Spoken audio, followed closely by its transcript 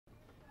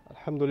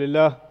الحمد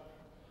لله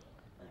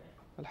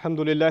الحمد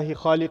لله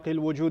خالق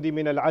الوجود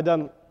من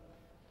العدم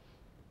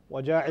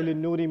وجاعل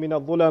النور من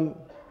الظلم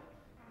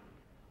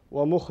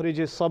ومخرج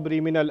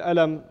الصبر من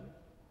الألم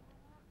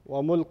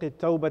وملقي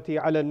التوبة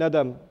على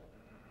الندم،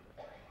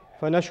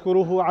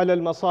 فنشكره على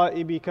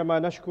المصائب كما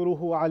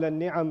نشكره على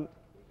النعم،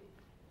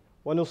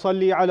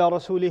 ونصلي على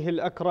رسوله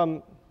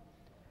الأكرم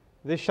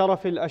ذي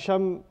الشرف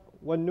الأشم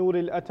والنور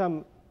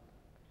الأتم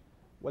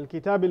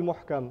والكتاب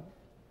المحكم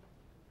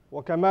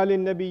وكمال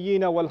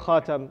النبيين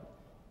والخاتم،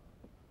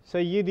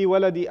 سيد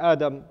ولد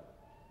آدم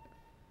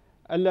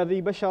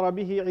الذي بشر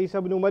به عيسى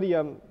بن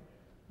مريم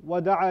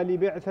ودعا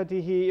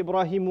لبعثته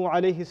إبراهيم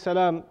عليه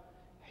السلام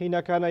حين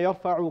كان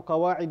يرفع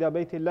قواعد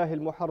بيت الله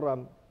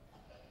المحرم،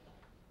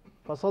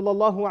 فصلى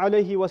الله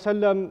عليه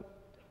وسلم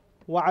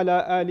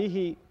وعلى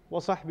آله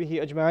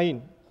وصحبه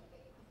أجمعين.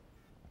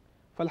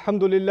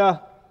 فالحمد لله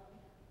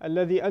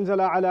الذي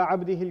أنزل على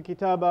عبده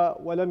الكتاب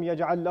ولم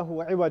يجعل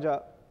له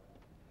عوجا،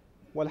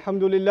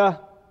 والحمد لله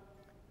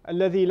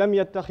الذي لم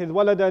يتخذ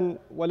ولدا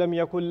ولم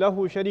يكن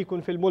له شريك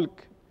في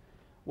الملك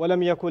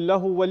ولم يكن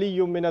له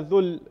ولي من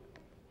الذل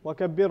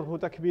وكبره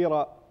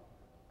تكبيرا.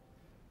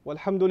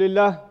 والحمد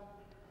لله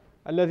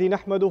الذي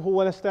نحمده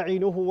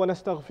ونستعينه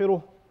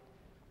ونستغفره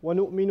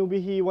ونؤمن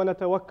به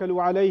ونتوكل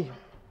عليه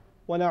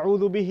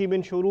ونعوذ به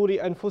من شرور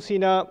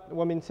أنفسنا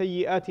ومن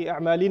سيئات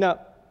أعمالنا،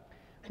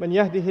 من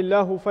يهده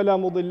الله فلا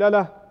مضل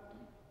له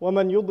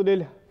ومن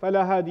يضلله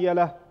فلا هادي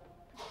له،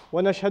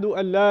 ونشهد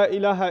أن لا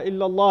إله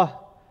إلا الله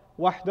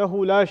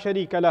وحده لا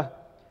شريك له،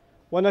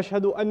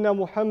 ونشهد أن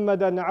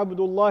محمدًا عبد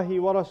الله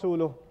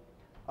ورسوله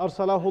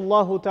أرسله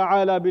الله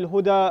تعالى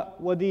بالهدى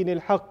ودين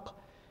الحق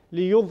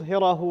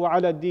ليظهره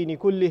على الدين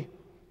كله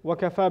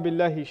وكفى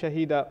بالله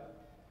شهيدا.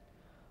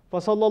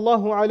 فصلى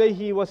الله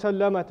عليه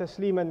وسلم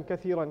تسليما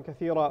كثيرا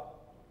كثيرا،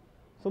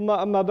 ثم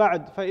أما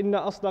بعد، فإن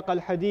أصدق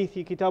الحديث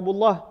كتاب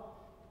الله،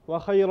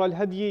 وخير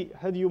الهدي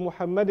هدي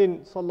محمد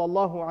صلى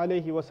الله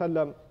عليه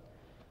وسلم،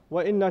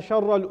 وإن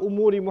شر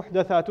الأمور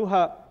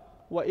محدثاتها،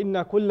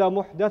 وإن كل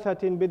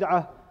محدثة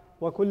بدعة،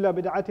 وكل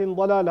بدعة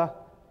ضلالة،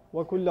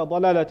 وكل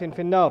ضلالة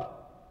في النار.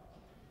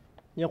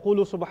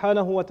 يقول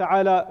سبحانه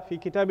وتعالى في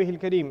كتابه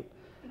الكريم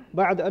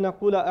بعد أن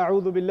أقول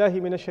أعوذ بالله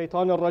من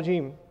الشيطان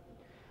الرجيم: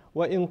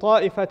 وإن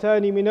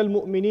طائفتان من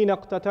المؤمنين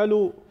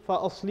اقتتلوا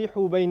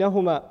فأصلحوا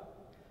بينهما،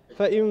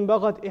 فإن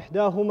بغت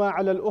إحداهما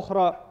على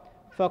الأخرى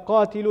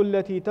فقاتلوا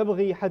التي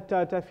تبغي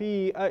حتى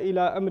تفيء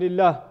إلى أمر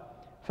الله،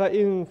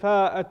 فإن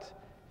فاءت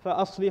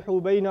فأصلحوا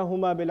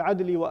بينهما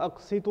بالعدل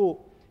وأقسطوا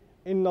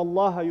إن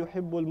الله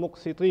يحب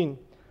المقسطين.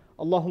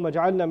 اللهم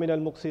اجعلنا من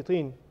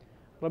المقسطين.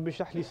 رب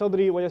اشرح لي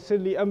صدري ويسر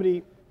لي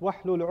أمري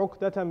واحلل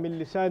عقدة من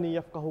لساني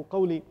يفقه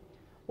قولي.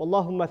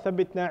 واللهم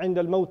ثبتنا عند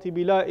الموت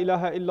بلا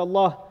إله إلا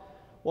الله.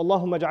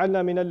 واللهم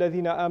اجعلنا من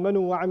الذين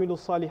آمنوا وعملوا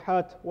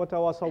الصالحات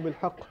وتواصوا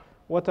بالحق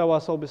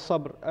وتواصوا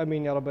بالصبر.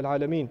 آمين يا رب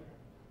العالمين.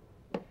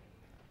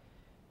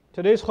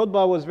 Today's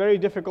khutbah was very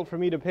difficult for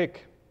me to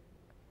pick.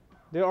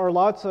 There are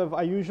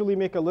I usually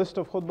make a list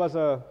of khutbahs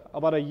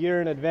about a year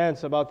in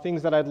advance about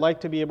things that I'd like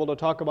to be able to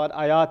talk about,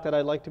 ayat that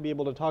I'd like to be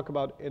able to talk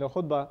about in a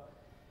khutbah.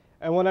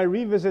 And when I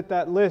revisit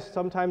that list,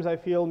 sometimes I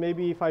feel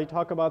maybe if I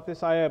talk about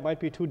this ayah, it might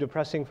be too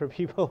depressing for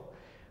people,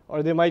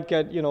 or they might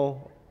get,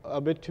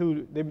 a bit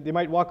too, they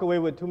might walk away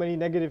with too many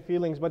negative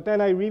feelings. But then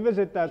I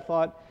revisit that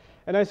thought,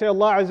 and I say,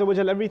 Allah Azza wa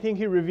Jal, everything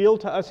He revealed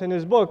to us in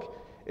His book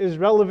is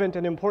relevant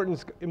and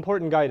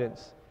important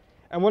guidance.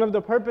 And one of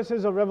the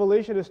purposes of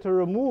revelation is to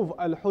remove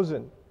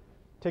al-huzn,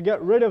 to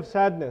get rid of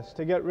sadness,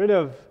 to get rid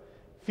of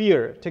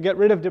fear, to get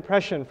rid of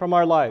depression from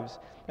our lives.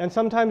 And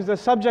sometimes the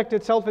subject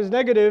itself is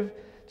negative,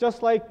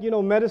 just like,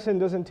 medicine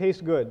doesn't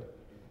taste good.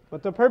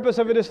 But the purpose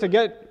of it is to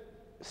get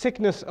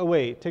sickness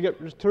away,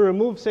 to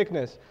remove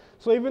sickness.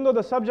 So even though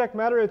the subject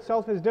matter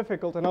itself is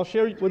difficult, and I'll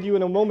share with you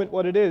in a moment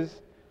what it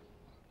is,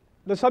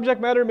 the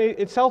subject matter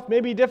itself may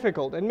be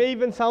difficult and may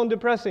even sound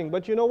depressing,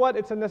 but you know what?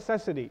 It's a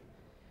necessity.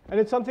 And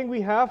it's something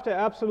we have to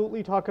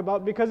absolutely talk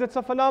about because it's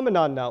a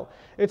phenomenon now.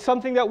 It's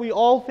something that we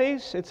all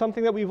face, it's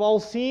something that we've all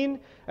seen,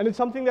 and it's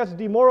something that's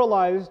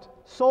demoralized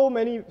so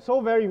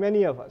very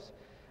many of us.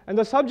 And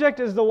the subject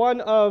is the one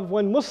of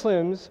when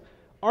Muslims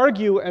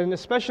argue, and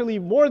especially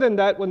more than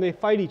that, when they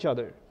fight each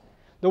other.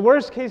 The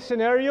worst case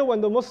scenario,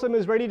 when the Muslim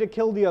is ready to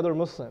kill the other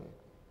Muslim.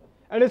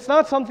 And it's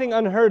not something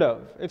unheard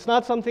of. It's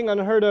not something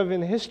unheard of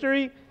in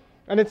history,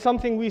 and it's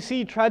something we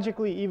see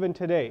tragically even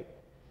today.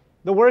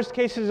 The worst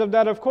cases of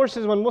that, of course,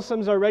 is when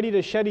Muslims are ready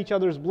to shed each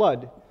other's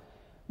blood.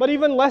 But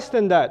even less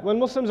than that, when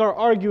Muslims are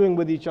arguing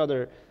with each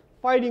other,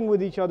 fighting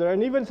with each other,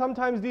 and even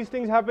sometimes these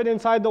things happen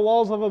inside the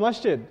walls of a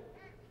masjid,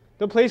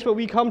 the place where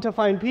we come to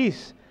find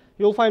peace.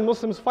 You'll find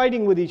Muslims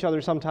fighting with each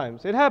other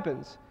sometimes. It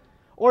happens.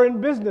 Or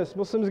in business,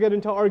 Muslims get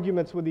into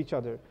arguments with each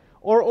other.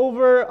 Or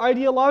over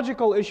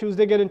ideological issues,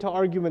 they get into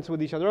arguments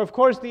with each other. Of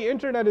course, the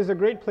internet is a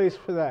great place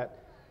for that.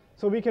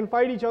 So we can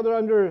fight each other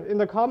in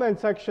the comment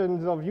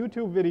sections of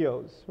YouTube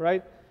videos,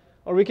 right?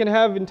 Or we can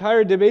have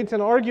entire debates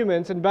and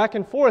arguments and back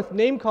and forth,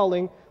 name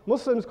calling,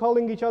 Muslims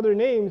calling each other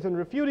names and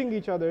refuting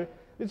each other.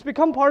 It's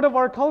become part of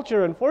our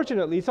culture,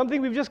 unfortunately,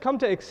 something we've just come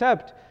to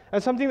accept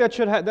as something that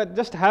that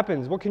just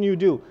happens. What can you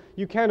do?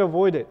 You can't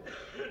avoid it.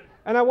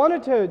 And I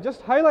wanted to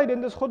just highlight in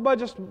this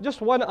khutbah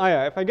just one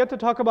ayah. If I get to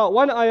talk about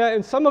one ayah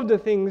and some of the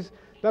things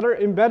that are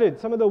embedded,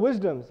 some of the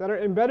wisdoms that are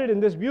embedded in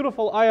this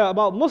beautiful ayah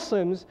about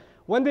Muslims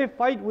when they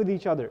fight with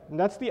each other. And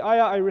that's the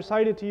ayah I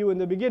recited to you in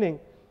the beginning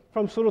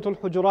from Surah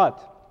Al-Hujurat.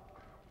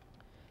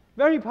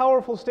 Very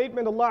powerful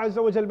statement. Allah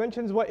Azza wa Jal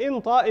mentions,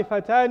 وَإِن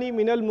طَائِفَتَانِ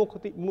مِنَ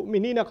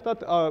الْمُؤْمِنِينَ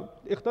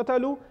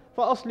اقْتَتَلُوا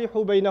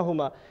فَأَصْلِحُوا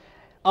بَيْنَهُمَا.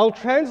 I'll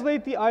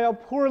translate the ayah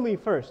poorly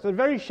first, a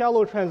very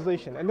shallow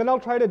translation, and then I'll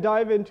try to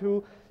dive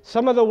into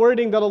some of the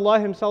wording that Allah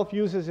Himself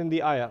uses in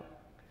the ayah.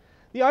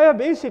 The ayah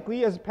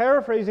basically, as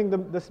paraphrasing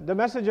the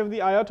message of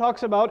the ayah,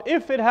 talks about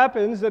if it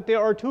happens that there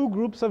are two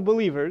groups of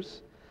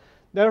believers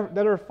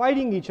that are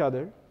fighting each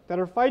other, that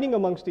are fighting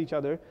amongst each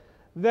other,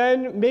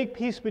 then make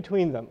peace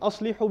between them.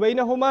 أَصْلِحُوا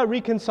بَيْنَهُمَا,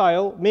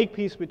 reconcile, make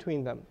peace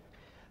between them.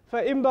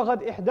 فَإِن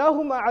بَغَتْ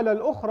إِحْدَاهُمَا عَلَى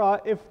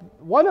الْأُخْرَى, if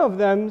one of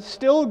them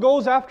still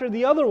goes after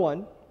the other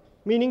one,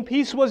 meaning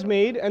peace was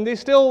made and they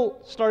still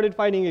started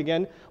fighting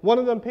again, one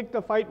of them picked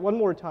the fight one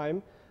more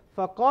time,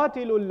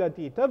 فَقَاتِلُوا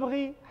الَّتِي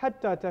تَبْغِي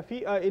حَتَّى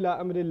تَفِيءَ إِلَىٰ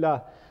أَمْرِ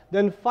اللَّهِ,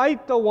 then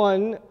fight the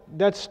one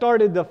that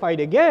started the fight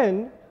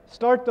again,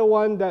 start the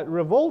one that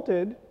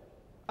revolted,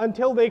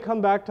 until they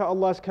come back to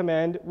Allah's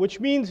command, which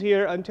means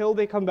here until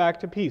they come back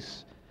to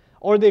peace,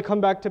 or they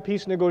come back to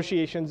peace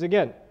negotiations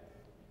again.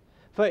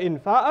 فَإِن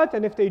فَاءَتْ,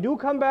 and if they do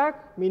come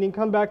back, meaning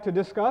come back to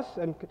discuss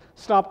and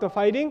stop the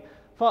fighting,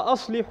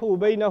 فَأَصْلِحُوا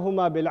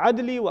بَيْنَهُمَا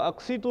بِالْعَدْلِ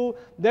وَأَقْسِطُوا,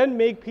 then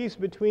make peace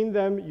between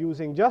them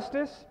using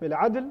justice,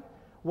 بِالْعَدْلِ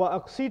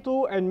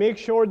وَأَقْسِطُوا, and make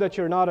sure that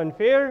you're not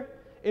unfair.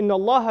 إِنَّ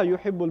اللَّهَ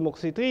يُحِبُّ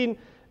الْمُقْسِطِينَ,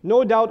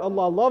 no doubt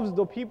Allah loves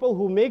the people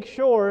who make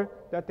sure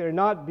that they're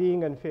not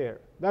being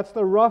unfair. That's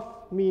the rough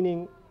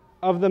meaning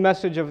of the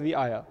message of the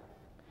ayah.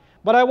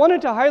 But I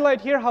wanted to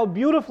highlight here how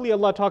beautifully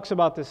Allah talks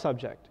about this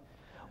subject.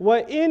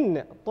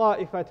 وَإِن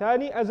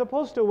طَائِفَتَانِ, as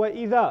opposed to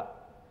وَإِذَا.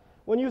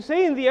 When you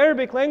say in the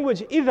Arabic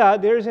language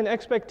إِذَا, there is an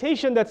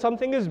expectation that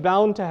something is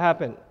bound to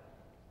happen.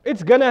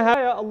 It's gonna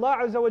happen. Allah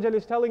Azza wa Jalla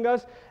is telling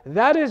us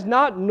that is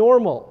not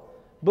normal.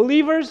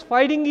 Believers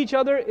fighting each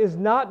other is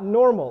not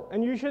normal,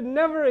 and you should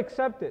never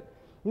accept it.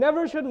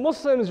 Never should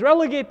Muslims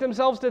relegate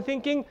themselves to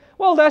thinking,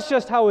 well, that's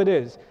just how it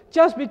is.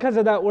 Just because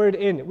of that word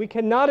in. We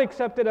cannot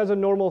accept it as a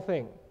normal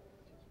thing.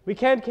 We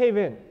can't cave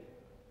in.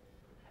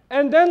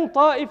 And then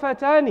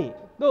ta'ifatani.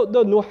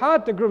 The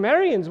nuhat, the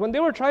grammarians, when they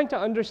were trying to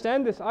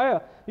understand this ayah,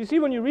 you see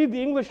when you read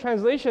the English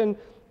translation,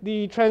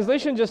 the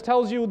translation just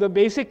tells you the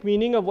basic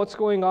meaning of what's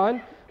going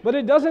on, but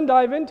it doesn't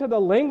dive into the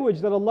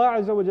language that Allah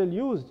Azza wa Jal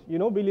used.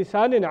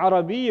 بِلِسَانٍ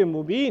عَرَبِيٍّ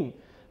مُبِينٍ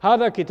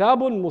هَذَا كِتَابٌ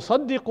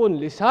مُصَدِّقٌ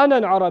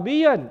لِسَانًا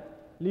عَرَبِيًّا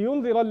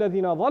لِيُنذِرَ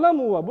الَّذِينَ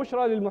ظَلَمُوا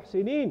وَبُشْرَى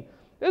لِلْمُحْسِنِينَ.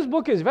 This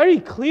book is very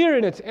clear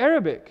in its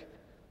Arabic.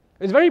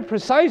 It's very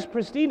precise,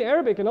 pristine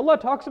Arabic. And Allah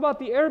talks about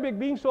the Arabic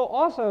being so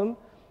awesome,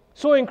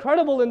 so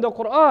incredible in the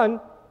Quran,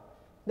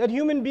 that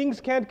human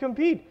beings can't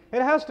compete.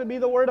 It has to be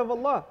the word of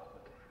Allah.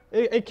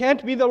 It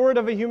can't be the word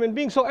of a human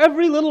being. So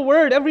every little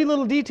word, every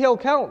little detail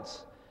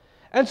counts.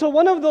 And so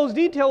one of those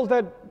details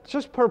that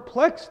just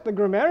perplexed the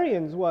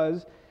grammarians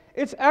was,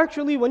 it's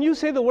actually, when you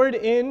say the word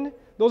in,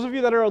 those of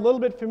you that are a little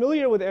bit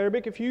familiar with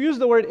Arabic, if you use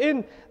the word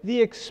in, the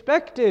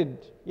expected,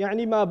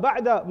 يعني ما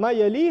بعد ما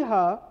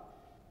يليها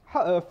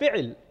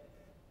فعل.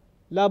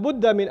 لا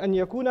بد من أن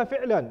يكون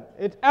فعلا.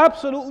 It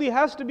absolutely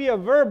has to be a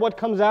verb, what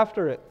comes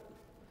after it.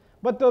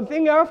 But the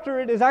thing after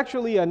it is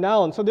actually a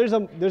noun. So there's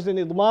an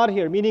idmar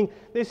here, meaning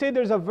they say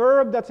there's a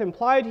verb that's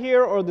implied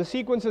here, or the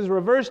sequence is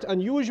reversed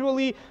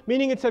unusually,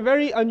 meaning it's a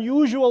very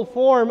unusual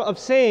form of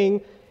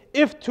saying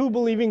if two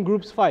believing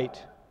groups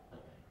fight.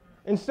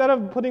 Instead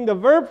of putting the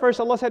verb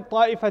first, Allah said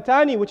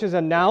ta'ifatani, which is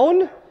a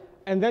noun,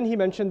 and then He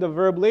mentioned the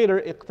verb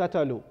later,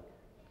 iqtatalu.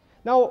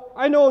 Now,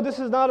 I know this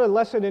is not a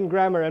lesson in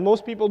grammar, and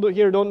most people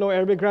here don't know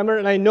Arabic grammar,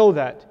 and I know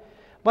that.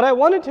 But I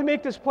wanted to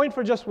make this point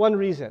for just one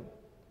reason.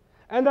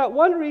 And that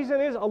one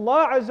reason is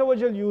Allah Azza wa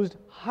Jal used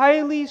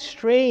highly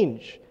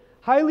strange,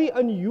 highly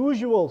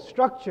unusual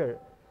structure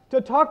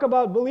to talk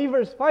about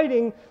believers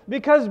fighting,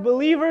 because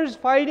believers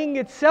fighting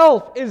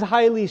itself is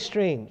highly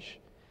strange.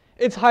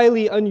 It's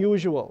highly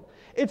unusual.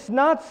 It's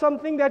not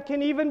something that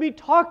can even be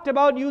talked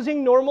about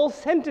using normal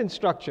sentence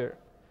structure.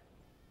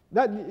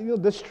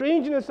 That the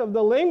strangeness of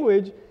the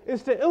language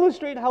is to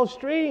illustrate how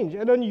strange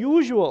and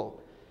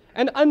unusual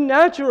and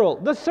unnatural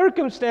the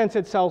circumstance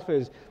itself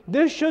is.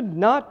 This should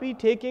not be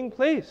taking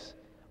place.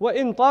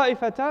 وَإِن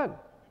طَائِفَتَانِ.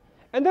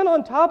 And then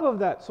on top of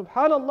that,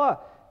 subhanallah,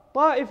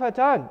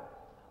 طَائِفَتَانِ.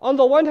 On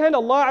the one hand,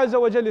 Allah Azza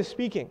wa Jalla is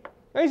speaking.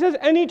 And He says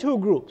any two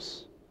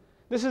groups.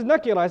 This is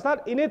nakira. It's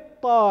not in it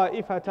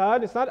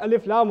ta'ifatan. It's not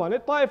alif lam on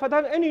it.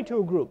 Ta'ifatan, any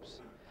two groups.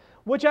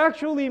 Which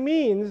actually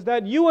means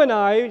that you and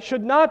I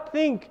should not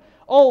think,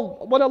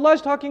 oh, when Allah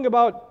is talking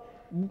about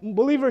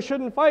believers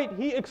shouldn't fight,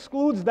 He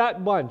excludes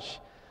that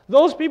bunch.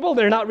 Those people,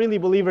 they're not really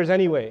believers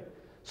anyway.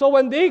 So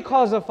when they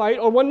cause a fight,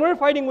 or when we're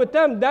fighting with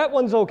them, that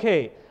one's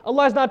okay.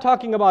 Allah is not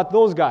talking about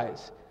those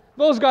guys.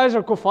 Those guys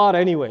are kuffar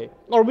anyway.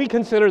 Or we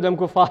consider them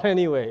kuffar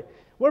anyway.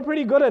 We're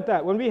pretty good at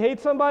that. When we hate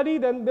somebody,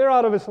 then they're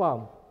out of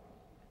Islam.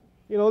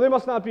 They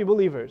must not be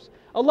believers.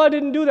 Allah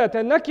didn't do that. The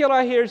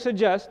nakira here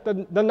suggests,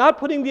 the not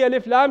putting the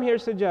alif lam here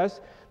suggests,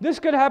 this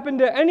could happen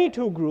to any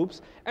two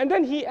groups. And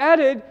then he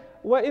added,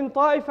 وَإِن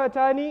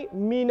طَائِفَتَانِ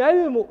مِنَ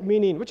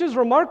الْمُؤْمِنِينَ, which is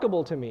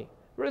remarkable to me.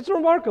 It's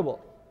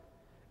remarkable.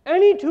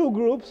 Any two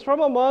groups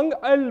from among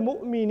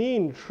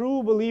al-mu'mineen,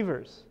 true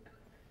believers.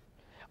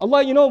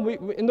 Allah,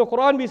 in the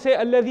Quran we say,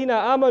 الَّذِينَ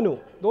آمَنُوا,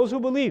 those who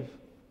believe.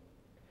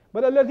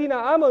 But الَّذِينَ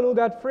آمَنُوا,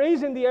 that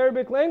phrase in the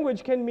Arabic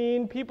language can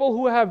mean people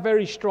who have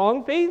very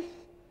strong faith.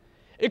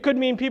 It could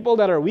mean people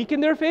that are weak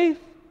in their faith.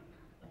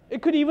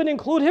 It could even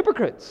include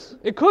hypocrites.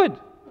 It could.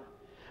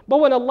 But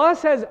when Allah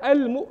says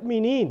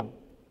al-mu'mineen,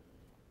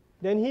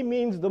 then He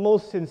means the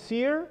most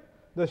sincere,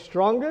 the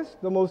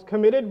strongest, the most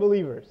committed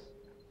believers.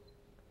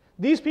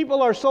 These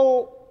people are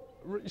so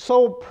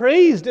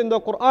praised in the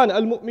Quran,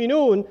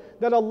 al-mu'minun,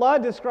 that Allah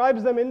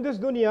describes them in this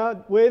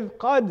dunya with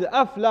قَدْ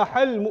أَفْلَحَ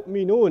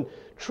الْمُؤْمِنُونَ.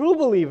 True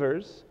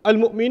believers,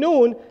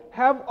 al-mu'minun,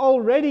 have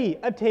already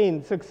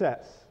attained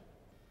success.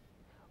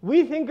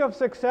 We think of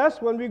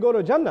success when we go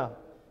to Jannah.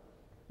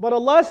 But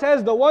Allah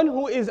says the one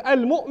who is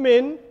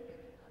al-mu'min,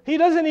 he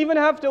doesn't even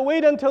have to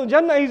wait until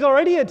Jannah, he's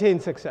already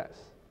attained success.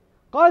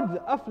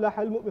 قَدْ أَفْلَحَ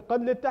الْمُؤْمِنُونَ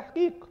قَدْ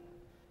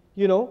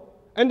لِلتَّحْقِيق.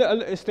 And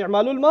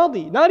isti'malul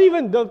madi. Not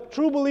even the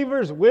true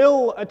believers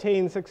will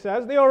attain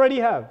success, they already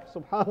have.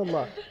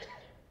 Subhanallah.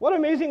 What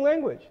amazing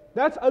language.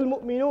 That's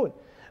al-mu'minun.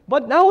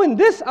 But now in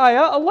this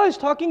ayah, Allah is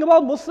talking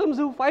about Muslims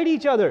who fight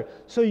each other.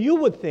 So you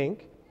would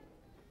think,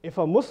 if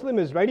a Muslim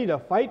is ready to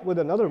fight with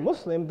another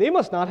Muslim, they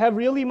must not have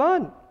real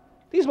iman.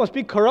 These must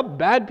be corrupt,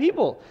 bad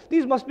people.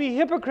 These must be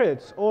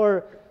hypocrites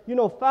or,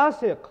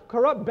 fasiq,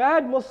 corrupt,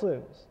 bad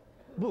Muslims.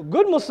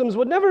 Good Muslims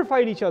would never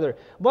fight each other.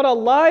 But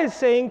Allah is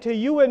saying to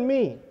you and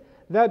me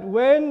that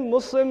when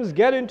Muslims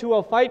get into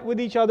a fight with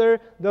each other,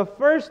 the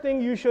first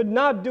thing you should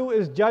not do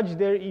is judge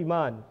their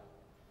iman.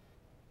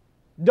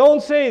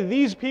 Don't say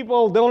these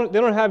people, they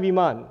don't have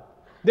iman.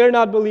 They're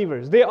not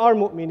believers. They are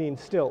mu'mineen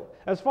still.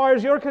 As far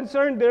as you're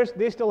concerned,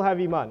 they still have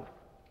iman.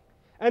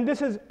 And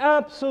this is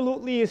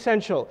absolutely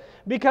essential.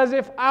 Because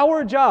if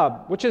our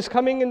job, which is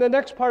coming in the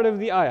next part of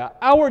the ayah,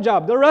 our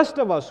job, the rest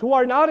of us who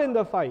are not in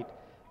the fight,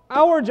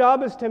 our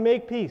job is to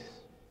make peace.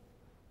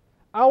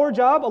 Our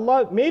job,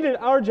 Allah made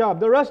it our job,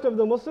 the rest of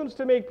the Muslims,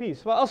 to make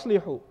peace.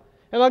 فَأَصْلِحُوا.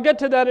 And I'll get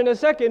to that in a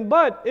second.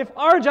 But if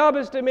our job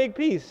is to make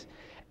peace,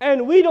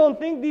 and we don't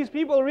think these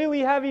people really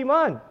have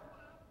iman,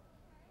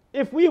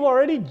 if we've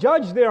already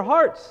judged their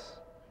hearts,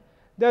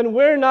 then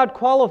we're not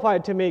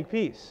qualified to make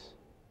peace.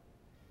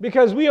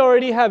 Because we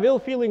already have ill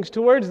feelings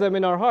towards them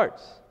in our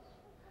hearts.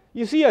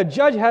 You see, a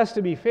judge has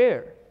to be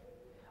fair.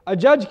 A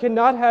judge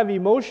cannot have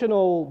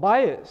emotional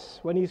bias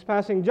when he's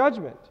passing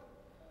judgment.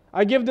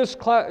 I give this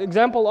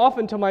example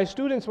often to my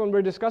students when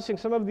we're discussing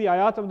some of the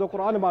ayat of the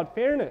Quran about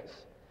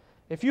fairness.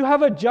 If you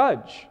have a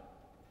judge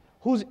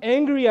who's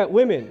angry at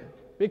women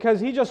because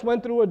he just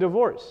went through a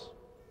divorce,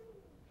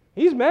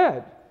 he's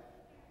mad,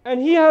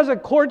 and he has a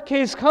court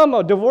case come,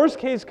 a divorce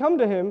case come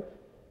to him,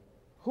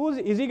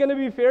 is he going to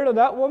be fair to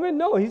that woman?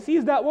 No, he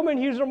sees that woman,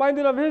 he's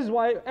reminded of his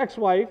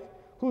ex-wife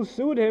who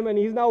sued him, and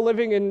he's now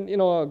living in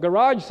a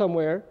garage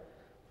somewhere.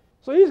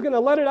 So he's going to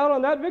let it out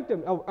on that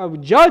victim. A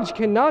judge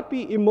cannot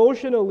be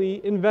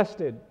emotionally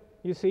invested,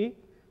 you see?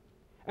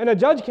 And a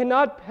judge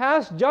cannot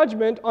pass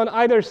judgment on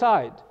either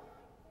side.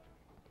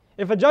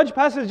 If a judge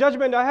passes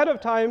judgment ahead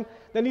of time,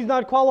 then he's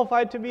not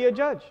qualified to be a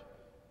judge.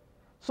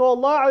 So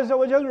Allah Azza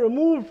wa Jal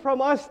removed from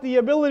us the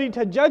ability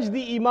to judge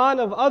the iman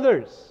of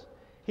others.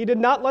 He did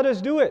not let us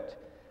do it.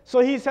 So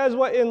He says,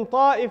 وَإِن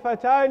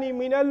طَائِفَتَانِ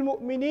مِنَ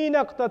الْمُؤْمِنِينَ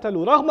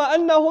اقْتَتَلُوا رَغْمَ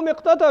أَنَّهُمْ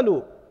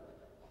اقْتَتَلُوا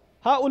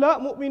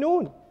هَؤُلَاء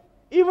مُؤْمِنُونَ.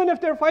 Even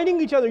if they're fighting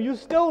each other, you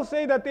still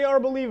say that they are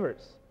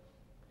believers.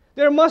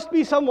 There must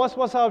be some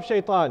waswasa of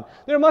shaitan.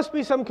 There must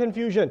be some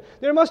confusion.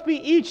 There must be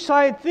each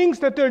side thinks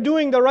that they're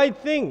doing the right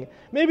thing.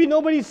 Maybe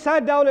nobody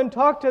sat down and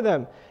talked to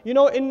them.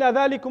 إِنَّ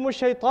ذَلِكُمُ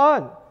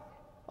الشَّيْطَانِ.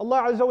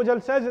 Allah Azza wa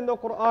Jal says in the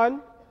Quran,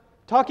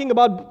 talking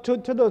about to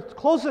the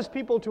closest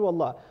people to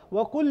Allah,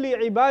 وَقُلْ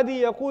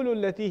لِعِبَادِي يَقُولُ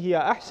الَّتِي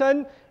هِيَ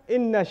أَحْسَنُ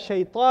إِنَّ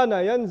الشَّيْطَانَ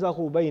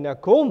يَنْزَغُ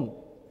بَيْنَكُمْ.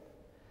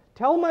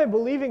 Tell my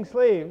believing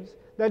slaves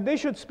that they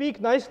should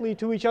speak nicely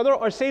to each other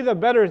or say the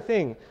better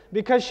thing,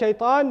 because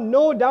shaitan,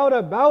 no doubt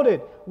about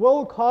it,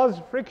 will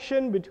cause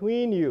friction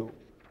between you.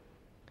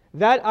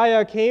 That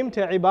ayah came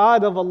to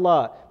ibad of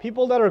Allah,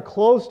 people that are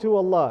close to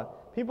Allah,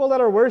 people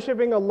that are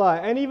worshipping Allah,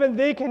 and even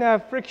they can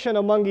have friction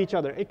among each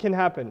other. It can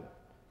happen.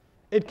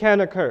 It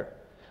can occur.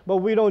 But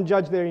we don't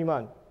judge their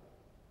iman.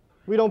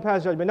 We don't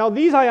pass judgment. Now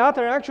these ayat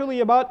are actually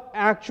about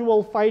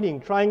actual fighting,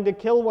 trying to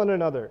kill one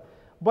another.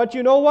 But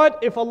you know what?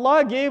 If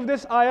Allah gave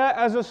this ayah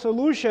as a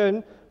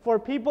solution for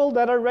people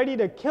that are ready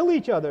to kill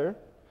each other,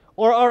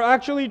 or are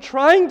actually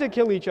trying to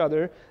kill each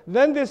other,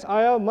 then this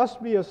ayah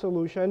must be a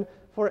solution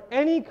for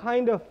any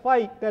kind of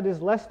fight that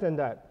is less than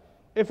that.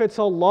 If it's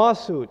a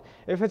lawsuit,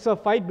 if it's a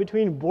fight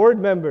between board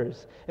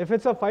members, if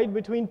it's a fight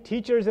between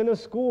teachers in a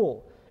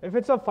school, if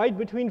it's a fight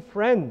between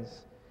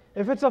friends,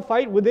 if it's a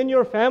fight within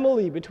your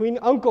family, between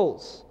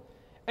uncles,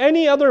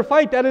 Any other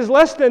fight that is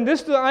less than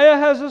this, the ayah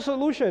has a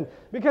solution.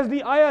 Because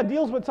the ayah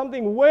deals with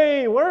something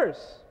way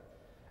worse.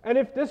 And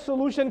if this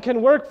solution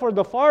can work for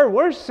the far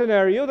worse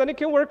scenario, then it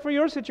can work for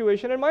your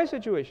situation and my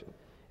situation.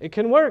 It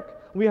can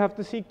work. We have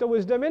to seek the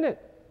wisdom in it.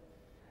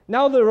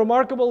 Now the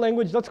remarkable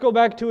language, let's go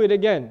back to it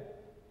again.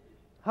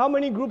 How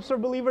many groups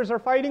of believers are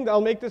fighting? I'll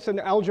make this an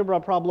algebra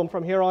problem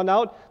from here on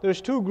out.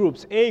 There's two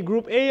groups,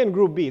 Group A and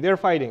Group B. They're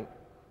fighting.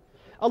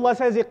 Allah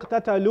says,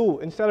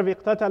 iqtatalu instead of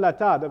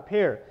iqtatalata, the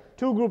pair.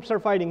 Two groups are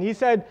fighting. He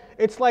said,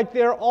 it's like he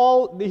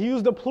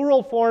used the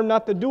plural form,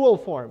 not the dual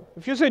form.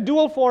 If you say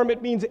dual form,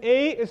 it means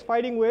A is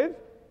fighting with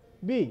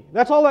B.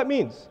 That's all that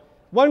means.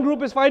 One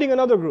group is fighting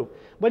another group.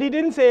 But he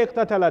didn't say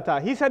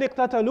iqtatalata. He said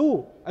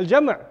iqtatalu,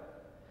 al-jam'.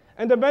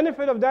 And the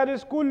benefit of that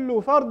is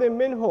kullu fardin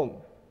minhum.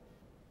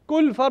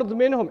 Kull fard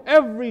minhum.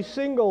 Every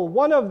single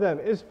one of them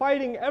is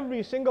fighting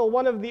every single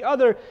one of the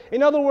other.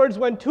 In other words,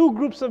 when two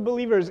groups of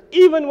believers,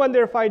 even when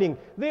they're fighting,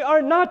 they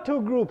are not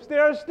two groups. They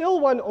are still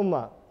one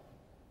ummah.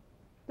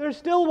 They're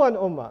still one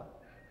ummah.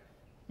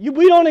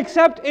 We don't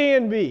accept A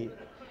and B.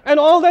 And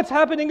all that's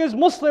happening is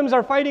Muslims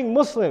are fighting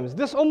Muslims.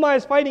 This ummah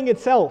is fighting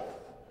itself.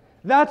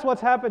 That's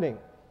what's happening.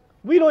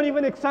 We don't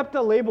even accept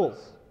the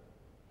labels.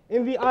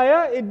 In the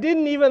ayah, it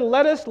didn't even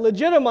let us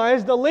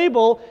legitimize the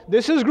label,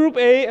 this is group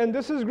A and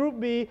this is group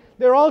B.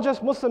 They're all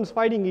just Muslims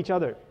fighting each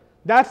other.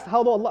 That's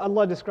how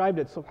Allah described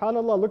it.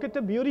 SubhanAllah, look at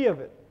the beauty of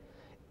it.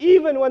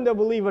 Even when the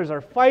believers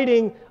are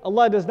fighting,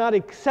 Allah does not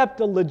accept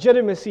the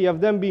legitimacy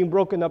of them being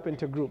broken up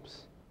into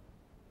groups.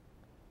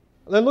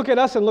 Then look at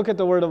us and look at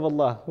the word of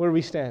Allah, where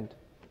we stand.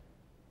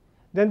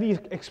 Then the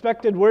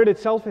expected word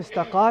itself is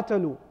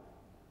taqatalu.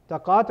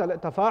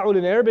 Tafa'ul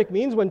in Arabic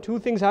means when two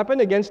things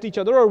happen against each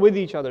other or with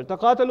each other.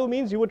 Taqatalu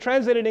means, you would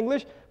translate in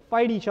English,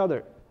 fight each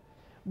other.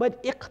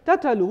 But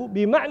iqtatalu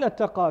bima'na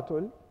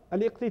taqatul,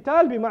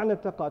 al-iqtital bima'na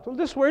taqatul,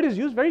 this word is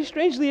used very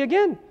strangely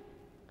again.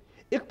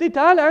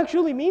 Iqtital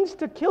actually means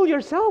to kill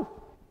yourself,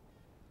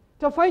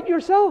 to fight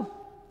yourself.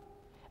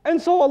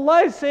 And so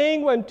Allah is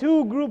saying when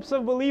two groups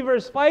of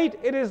believers fight,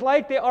 it is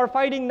like they are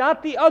fighting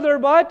not the other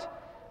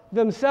but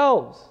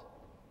themselves.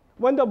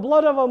 When the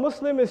blood of a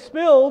Muslim is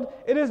spilled,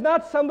 it is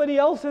not somebody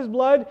else's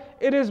blood,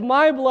 it is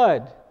my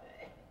blood.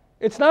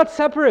 It's not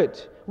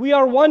separate. We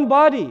are one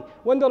body.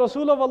 When the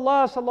Rasul of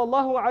Allah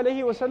sallallahu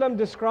alaihi wasallam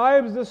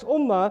describes this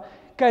ummah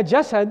ka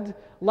jasad,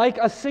 like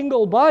a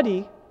single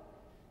body,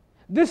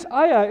 this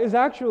ayah is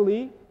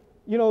actually,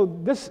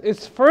 this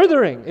is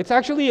furthering. It's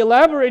actually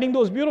elaborating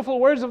those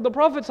beautiful words of the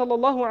Prophet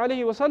sallallahu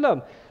alaihi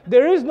wasallam.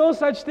 There is no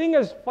such thing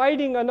as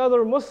fighting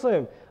another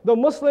Muslim. The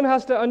Muslim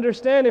has to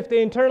understand, if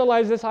they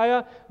internalize this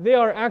ayah, they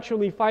are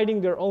actually fighting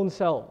their own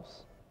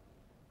selves.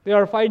 They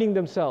are fighting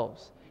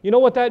themselves. You know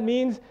what that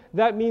means?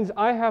 That means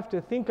I have to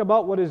think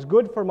about what is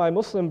good for my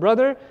Muslim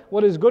brother,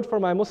 what is good for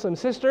my Muslim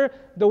sister,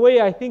 the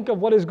way I think of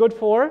what is good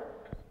for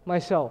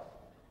myself.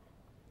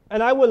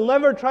 And I will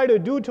never try to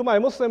do to my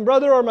Muslim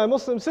brother or my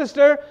Muslim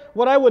sister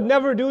what I would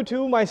never do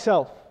to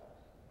myself.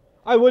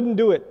 I wouldn't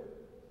do it.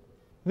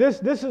 This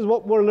is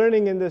what we're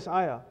learning in this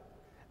ayah.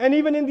 And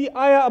even in the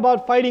ayah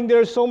about fighting, there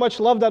is so much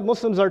love that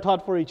Muslims are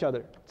taught for each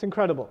other. It's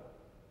incredible.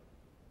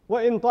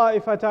 وَإِن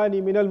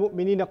طَائِفَتَانِ مِنَ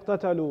الْمُؤْمِنِينَ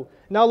اقْتَتَلُوا.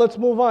 Now let's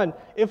move on.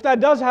 If that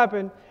does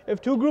happen,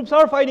 if two groups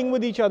are fighting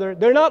with each other,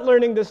 they're not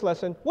learning this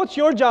lesson. What's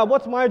your job?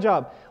 What's my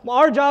job?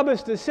 Our job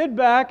is to sit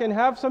back and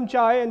have some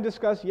chai and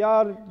discuss,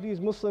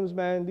 these Muslims,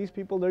 man, these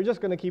people, they're just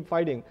going to keep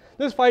fighting.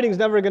 This fighting's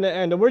never going to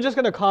end. And we're just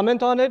going to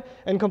comment on it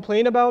and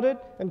complain about it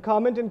and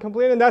comment and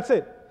complain, and that's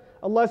it.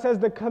 Allah says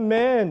the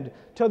command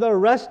to the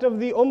rest of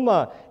the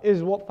ummah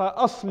is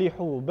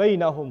فَأَصْلِحُوا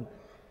بَيْنَهُمْ.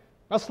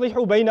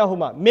 أَصْلِحُوا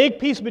بَيْنَهُمَا. Make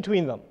peace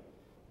between them.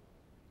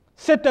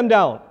 Sit them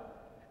down.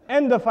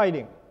 End the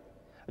fighting.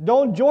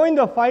 Don't join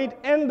the fight,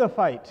 end the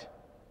fight.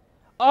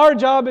 Our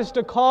job is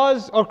to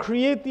cause or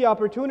create the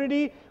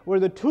opportunity where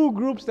the two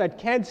groups that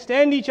can't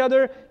stand each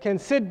other can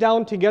sit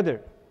down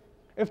together.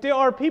 If there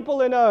are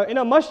people in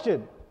a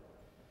masjid,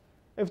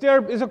 if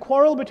there is a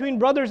quarrel between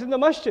brothers in the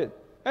masjid,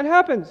 it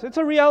happens. It's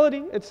a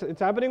reality. It's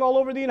happening all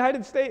over the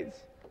United States.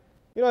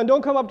 And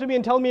don't come up to me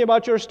and tell me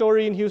about your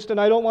story in Houston.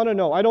 I don't want to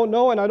know. I don't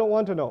know and I don't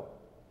want to know.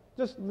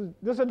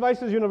 This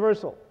advice is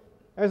universal.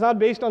 It's not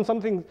based on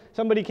something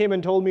somebody came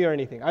and told me or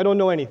anything. I don't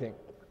know anything.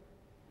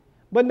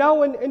 But now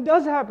when it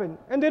does happen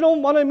and they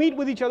don't want to meet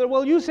with each other,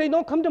 well, you say,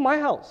 no, come to my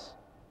house.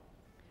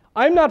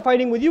 I'm not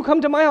fighting with you. Come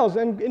to my house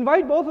and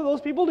invite both of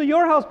those people to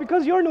your house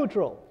because you're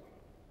neutral.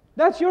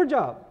 That's your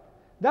job.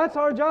 That's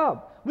our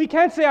job. We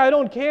can't say, I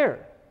don't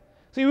care.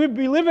 See,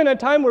 we live in a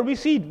time where we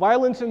see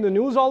violence in the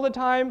news all the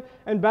time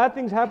and bad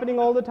things happening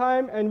all the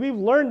time, and we've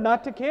learned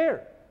not to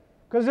care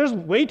because there's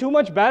way too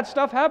much bad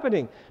stuff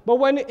happening. But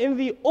when in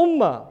the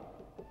ummah,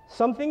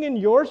 something in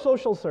your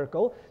social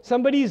circle,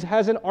 somebody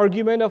has an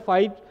argument, a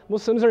fight,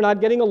 Muslims are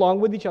not getting along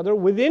with each other,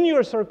 within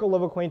your circle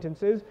of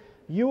acquaintances,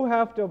 you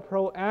have to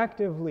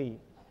proactively,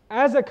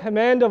 as a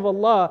command of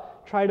Allah,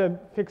 try to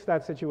fix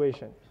that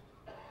situation.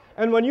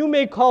 And when you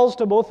make calls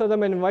to both of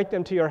them and invite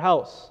them to your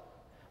house,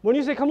 when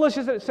you say, come, let's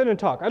just sit and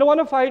talk. I don't want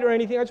to fight or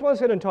anything, I just want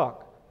to sit and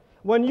talk.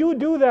 When you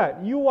do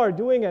that, you are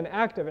doing an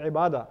act of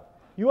ibadah.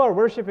 You are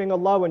worshipping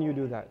Allah when you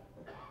do that.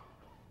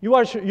 You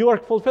are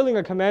fulfilling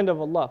a command of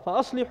Allah.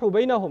 فَأَصْلِحُوا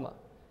بَيْنَهُمَا.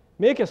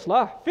 Make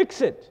islah,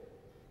 fix it.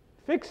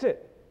 Fix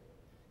it.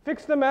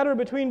 Fix the matter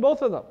between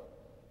both of them.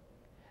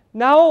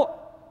 Now,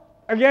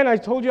 again, I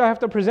told you I have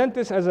to present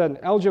this as an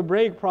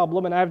algebraic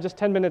problem, and I have just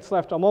 10 minutes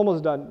left. I'm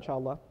almost done,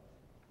 inshallah.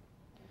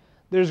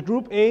 There's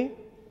group A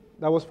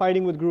that was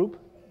fighting with group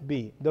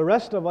B. The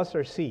rest of us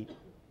are C.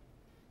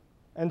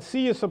 And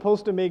C is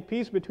supposed to make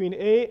peace between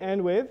A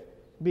and with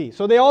B.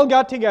 So they all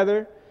got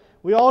together.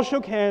 We all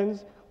shook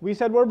hands. We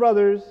said we're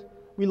brothers.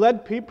 We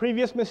let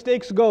previous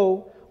mistakes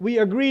go. We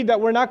agreed that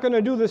we're not going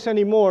to do this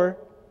anymore.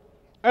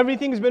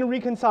 Everything's been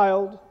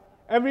reconciled.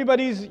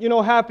 Everybody's,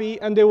 happy,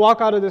 and they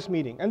walk out of this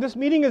meeting. And this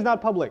meeting is not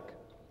public.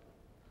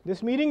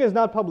 This meeting is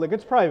not public.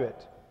 It's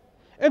private.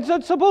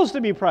 It's supposed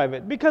to be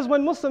private, because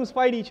when Muslims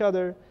fight each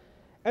other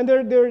and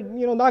they're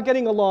not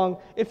getting along,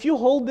 if you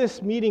hold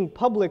this meeting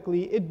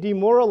publicly, it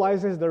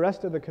demoralizes the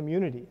rest of the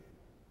community.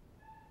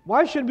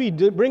 Why should we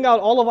bring out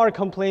all of our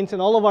complaints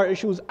and all of our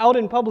issues out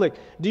in public?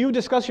 Do you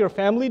discuss your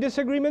family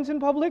disagreements in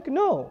public?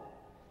 No.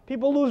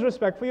 People lose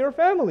respect for your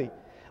family.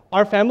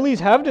 Our families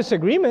have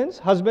disagreements.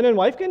 Husband and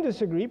wife can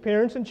disagree.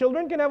 Parents and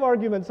children can have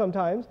arguments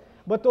sometimes.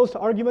 But those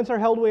arguments are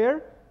held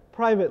where?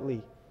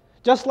 Privately.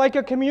 Just like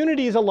a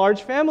community is a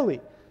large family.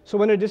 So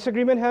when a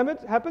disagreement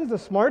happens, the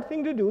smart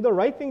thing to do, the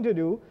right thing to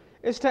do,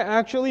 is to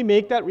actually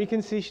make that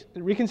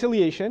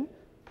reconciliation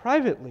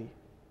privately.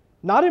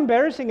 Not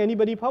embarrassing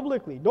anybody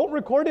publicly. Don't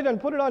record it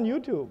and put it on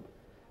YouTube.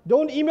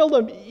 Don't email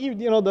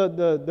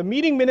the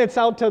meeting minutes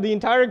out to the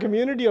entire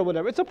community or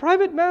whatever. It's a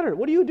private matter.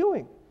 What are you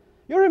doing?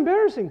 You're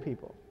embarrassing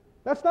people.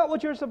 That's not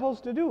what you're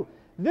supposed to do.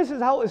 This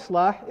is how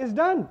Islah is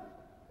done.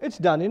 It's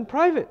done in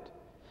private.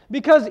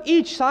 Because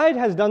each side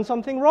has done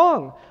something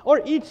wrong,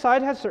 or each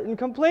side has certain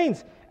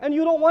complaints, and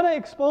you don't want to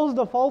expose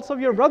the faults of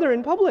your brother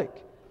in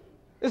public.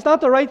 It's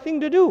not the right thing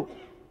to do.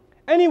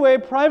 Anyway,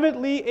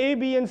 privately, A,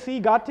 B, and C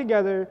got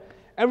together.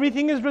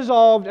 Everything is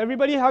resolved.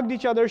 Everybody hugged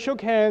each other,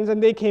 shook hands,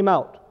 and they came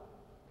out.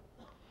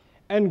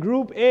 And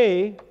group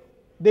A,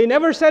 they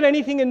never said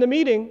anything in the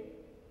meeting.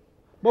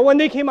 But when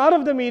they came out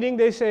of the meeting,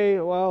 they say,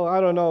 well,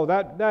 I don't know,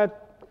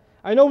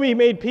 I know we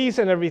made peace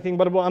and everything,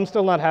 but I'm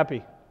still not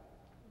happy.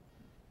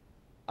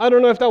 I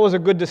don't know if that was a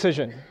good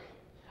decision.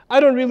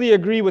 I don't really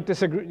agree with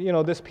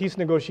this peace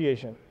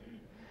negotiation.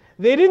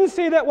 They didn't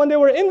say that when they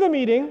were in the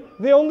meeting.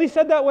 They only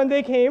said that when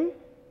they came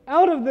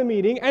out of the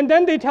meeting. And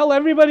then they tell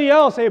everybody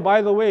else, hey,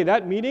 by the way,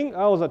 that meeting,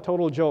 that was a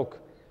total joke.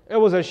 It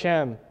was a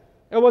sham.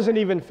 It wasn't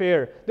even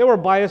fair. They were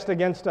biased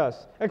against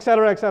us,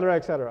 etc., etc.,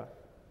 etc.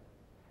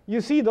 You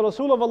see, the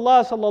Rasul of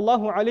Allah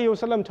sallallahu alayhi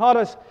wasallam taught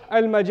us,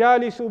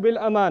 al-majalisu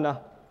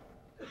bil-amana.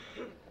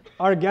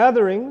 Our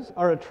gatherings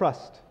are a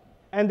trust,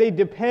 and they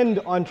depend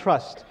on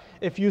trust.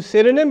 If you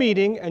sit in a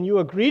meeting and you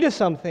agree to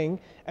something,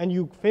 and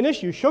you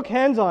finish, you shook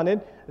hands on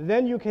it,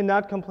 then you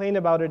cannot complain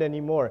about it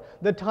anymore.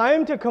 The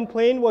time to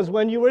complain was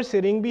when you were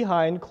sitting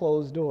behind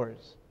closed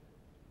doors.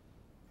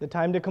 The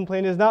time to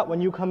complain is not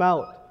when you come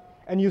out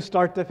and you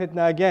start the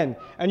fitna again,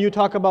 and you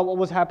talk about what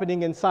was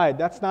happening inside.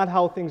 That's not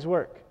how things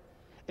work.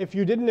 If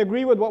you didn't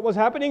agree with what was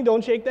happening,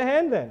 don't shake the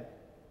hand then.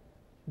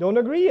 Don't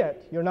agree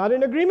yet. You're not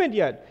in agreement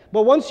yet.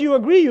 But once you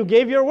agree, you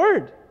gave your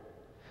word.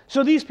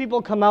 So these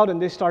people come out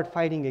and they start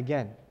fighting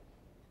again.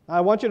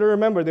 I want you to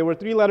remember, there were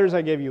 3 letters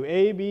I gave you,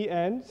 A, B,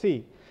 and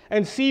C.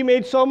 And C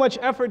made so much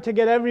effort to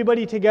get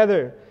everybody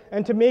together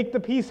and to make the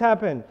peace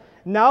happen.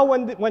 Now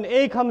when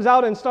A comes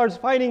out and starts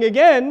fighting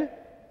again,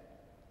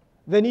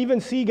 then even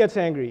C gets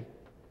angry.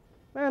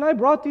 Man, I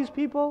brought these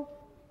people.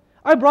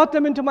 I brought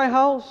them into my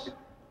house.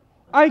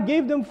 I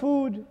gave them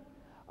food.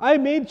 I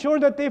made sure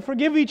that they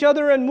forgive each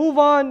other and move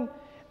on.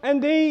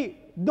 And they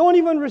don't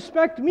even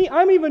respect me.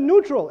 I'm even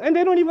neutral, and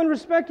they don't even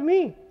respect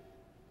me.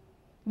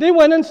 They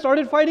went and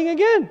started fighting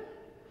again.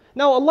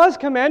 Now Allah's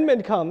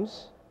commandment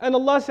comes, and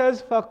Allah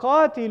says,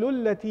 فَقَاتِلُوا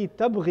الَّتِي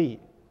تَبْغِي.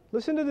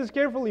 Listen to this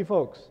carefully,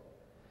 folks.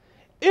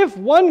 If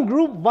one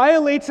group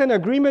violates an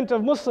agreement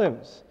of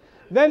Muslims,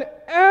 then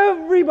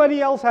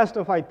everybody else has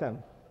to fight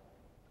them.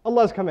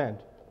 Allah's command.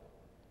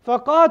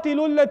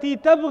 فَقَاتِلُوا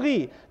الَّتِي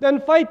تَبْغِي. Then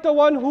fight the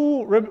one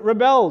who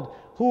rebelled,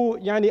 who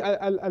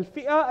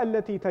الفئة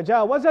التي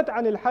تجاوزت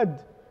عن الحد,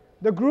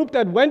 the group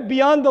that went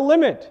beyond the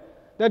limit,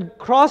 that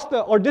crossed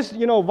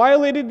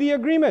violated the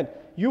agreement.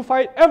 You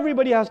fight,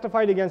 everybody has to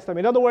fight against them.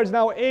 In other words,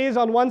 now A is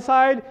on one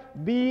side,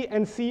 B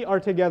and C are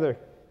together.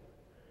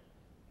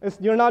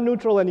 You're not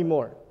neutral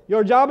anymore.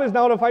 Your job is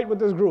now to fight with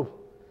this group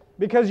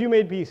because you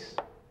made peace.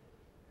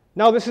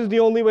 Now this is the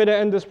only way to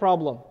end this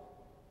problem.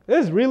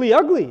 This is really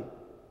ugly.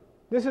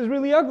 This is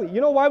really ugly.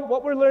 You know why?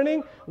 What we're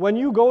learning? When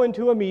you go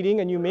into a meeting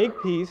and you make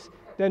peace,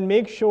 then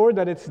make sure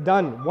that it's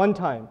done one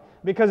time.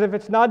 Because if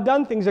it's not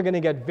done, things are going to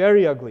get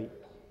very ugly.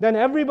 Then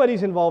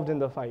everybody's involved in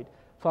the fight.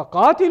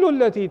 فَقَاتِلُوا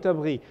الَّتِي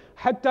تَبْغِي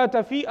حَتَّى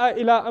تَفِيءَ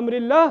إِلَىٰ أَمْرِ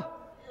اللَّهِ.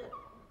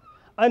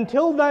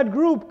 Until that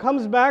group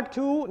comes back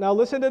to, now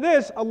listen to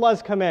this,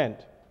 Allah's command.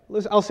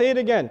 Listen, I'll say it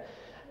again.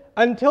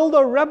 Until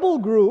the rebel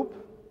group,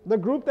 the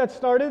group that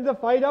started the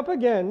fight up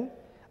again,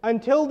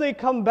 until they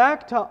come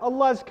back to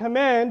Allah's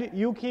command,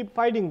 you keep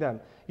fighting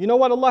them. You know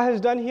what Allah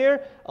has done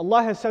here?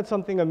 Allah has said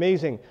something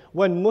amazing.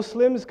 When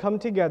Muslims come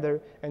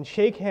together and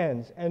shake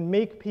hands and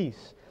make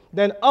peace,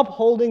 then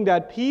upholding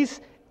that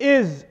peace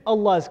is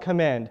Allah's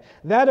command.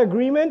 That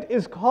agreement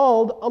is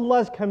called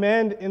Allah's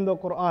command in the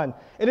Quran.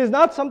 It is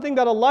not something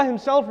that Allah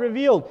Himself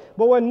revealed.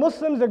 But when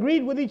Muslims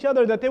agreed with each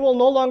other that they will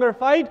no longer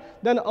fight,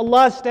 then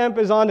Allah's stamp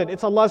is on it.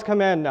 It's Allah's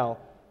command now.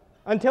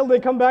 Until they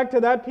come back to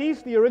that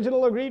peace, the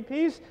original agreed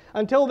peace,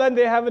 until then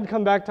they haven't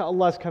come back to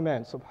Allah's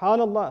command.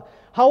 SubhanAllah.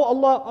 How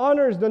Allah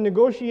honors the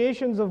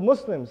negotiations of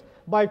Muslims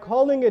by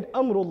calling it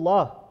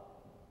Amrullah,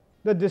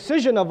 the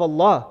decision of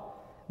Allah,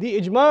 the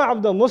ijma'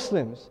 of the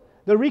Muslims,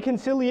 the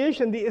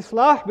reconciliation, the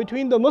islah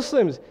between the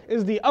Muslims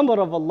is the amr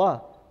of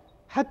Allah.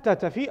 حَتَّى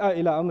تَفِيءَ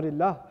إِلَى أَمْرِ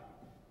اللَّهِ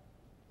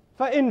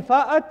فَإِنْ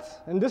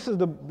فَأَتْ. And this is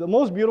the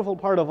most beautiful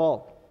part of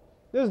all.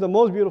 This is the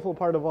most beautiful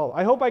part of all.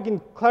 I hope I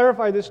can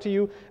clarify this to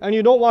you and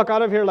you don't walk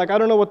out of here like, I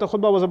don't know what the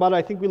khutbah was about.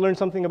 I think we learned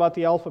something about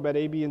the alphabet,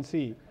 A, B, and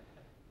C.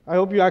 I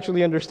hope you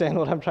actually understand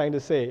what I'm trying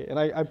to say. And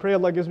I pray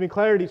Allah gives me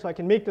clarity so I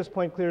can make this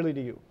point clearly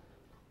to you.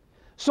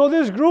 So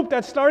this group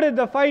that started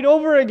the fight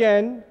over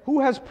again, who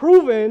has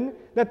proven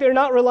that they're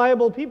not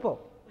reliable people.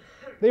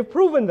 They've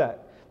proven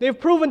that. They've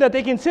proven that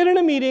they can sit in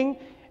a meeting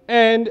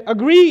and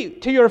agree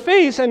to your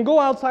face and go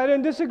outside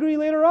and disagree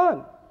later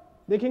on.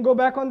 They can go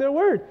back on their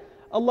word.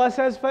 Allah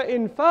says,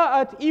 فَإِنْ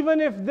فَأَتْ.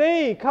 Even if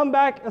they come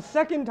back a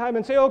second time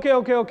and say,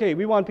 okay,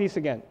 we want peace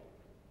again.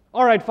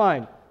 All right,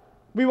 fine.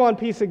 We want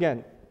peace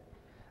again.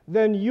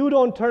 Then you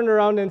don't turn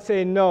around and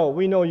say, no,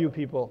 we know you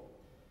people.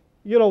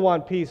 You don't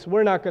want peace.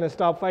 We're not going to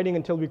stop fighting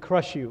until we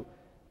crush you.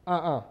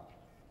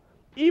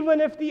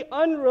 Even if the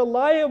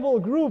unreliable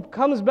group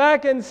comes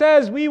back and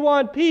says, we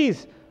want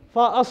peace,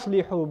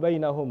 فَأَصْلِحُوا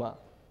بَيْنَهُمَا.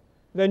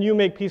 Then you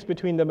make peace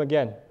between them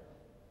again.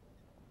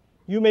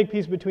 You make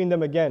peace between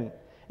them again.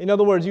 In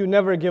other words, you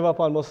never give up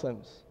on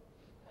Muslims.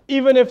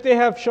 Even if they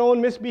have shown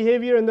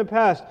misbehavior in the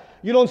past,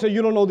 you don't say,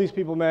 you don't know these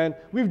people, man.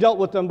 We've dealt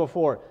with them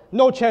before.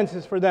 No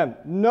chances for them.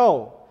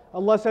 No.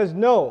 Allah says,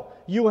 no.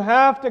 You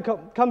have to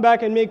come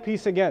back and make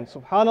peace again.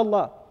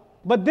 SubhanAllah.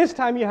 But this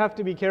time you have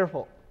to be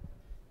careful.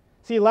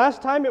 See,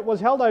 last time it was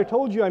held, I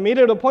told you, I made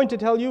it a point to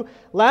tell you,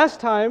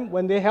 last time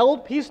when they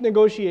held peace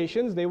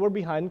negotiations, they were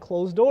behind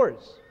closed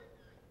doors.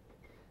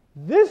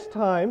 This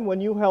time,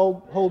 when you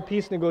hold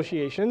peace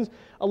negotiations,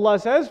 Allah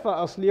says,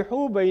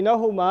 فَأَصْلِحُوا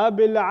بَيْنَهُمَا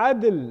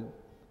بِالْعَدْلِ.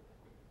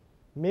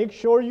 Make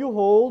sure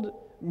you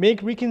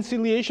make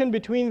reconciliation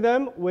between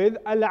them with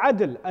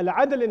al-adl.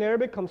 Al-adl in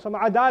Arabic comes from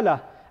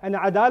adala, and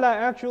adala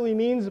actually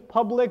means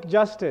public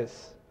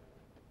justice.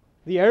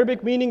 The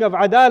Arabic meaning of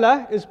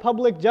adala is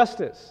public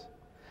justice.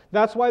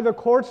 That's why the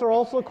courts are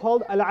also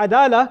called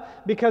al-adala,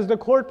 because the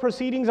court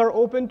proceedings are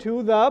open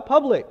to the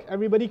public.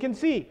 Everybody can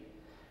see.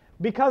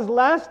 Because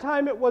last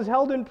time it was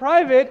held in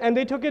private and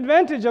they took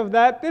advantage of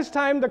that, this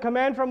time the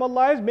command from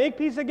Allah is make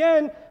peace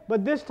again,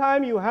 but this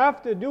time you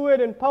have to do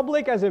it in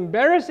public, as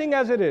embarrassing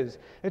as it is.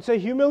 It's a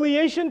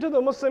humiliation to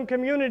the Muslim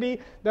community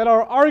that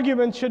our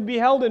arguments should be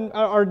held in,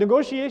 our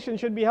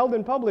negotiations should be held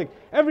in public.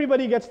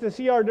 Everybody gets to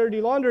see our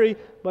dirty laundry,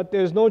 but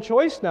there's no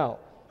choice now.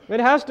 It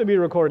has to be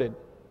recorded.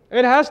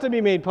 It has to be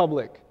made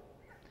public.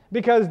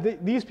 Because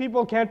these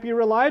people can't be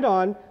relied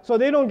on, so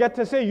they don't get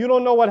to say, you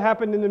don't know what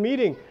happened in the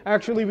meeting.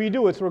 Actually, we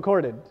do. It's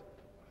recorded.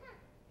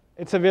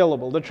 It's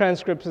available. The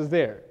transcript is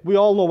there. We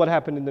all know what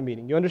happened in the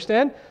meeting. You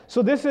understand?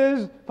 So this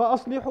is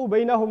فَأَصْلِحُوا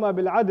بَيْنَهُمَا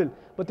بِالْعَدْلِ.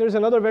 But there's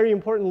another very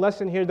important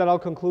lesson here that I'll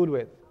conclude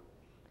with.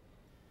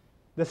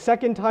 The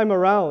second time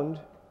around,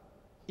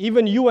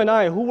 even you and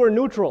I, who were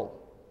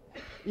neutral,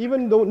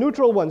 even the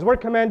neutral ones were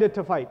commanded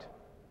to fight.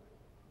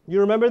 You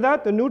remember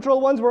that? The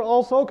neutral ones were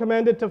also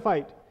commanded to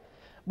fight.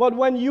 But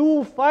when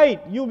you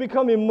fight, you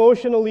become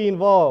emotionally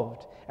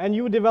involved and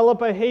you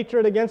develop a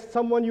hatred against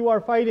someone you are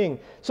fighting.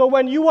 So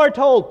when you are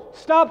told,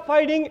 stop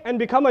fighting and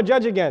become a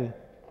judge again.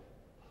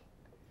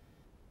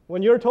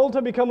 When you're told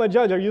to become a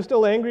judge, are you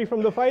still angry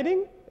from the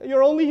fighting?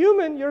 You're only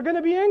human. You're going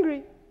to be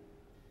angry.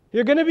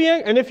 You're going to be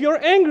angry. And if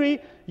you're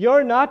angry,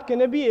 you're not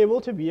going to be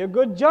able to be a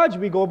good judge.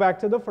 We go back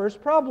to the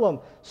first problem.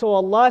 So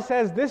Allah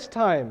says this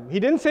time. He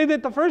didn't say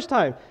that the first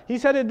time. He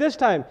said it this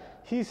time.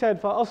 He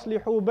said,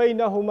 فَأَصْلِحُوا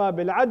بَيْنَهُمَا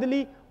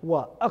بِالْعَدْلِ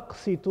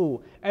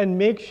وَأَقْسِطُوا. And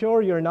make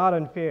sure you're not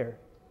unfair.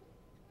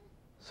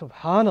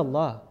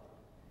 Subhanallah.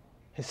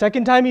 His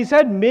second time he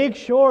said, make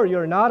sure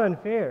you're not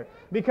unfair.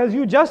 Because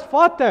you just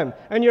fought them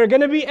and you're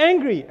going to be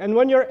angry. And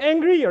when you're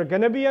angry, you're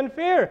going to be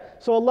unfair.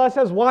 So Allah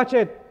says, watch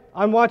it.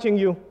 I'm watching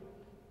you.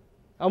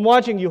 I'm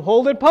watching you.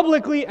 Hold it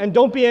publicly and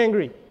don't be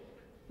angry.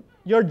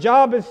 Your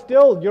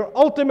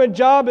ultimate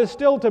job is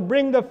still to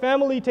bring the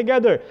family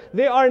together.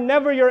 They are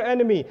never your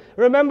enemy.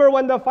 Remember,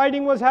 when the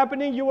fighting was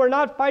happening, you were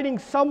not fighting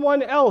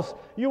someone else.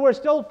 You were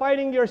still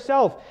fighting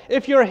yourself.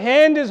 If your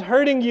hand is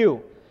hurting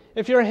you,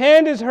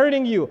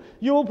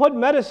 you will put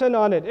medicine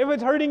on it. If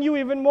it's hurting you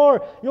even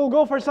more, you'll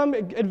go for some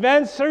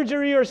advanced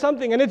surgery or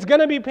something, and it's going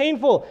to be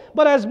painful.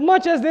 But as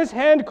much as this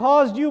hand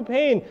caused you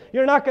pain,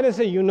 you're not going to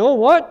say, you know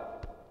what?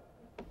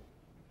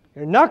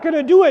 You're not going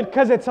to do it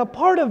because it's a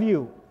part of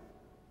you.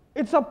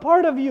 It's a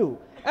part of you.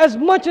 As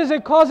much as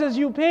it causes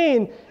you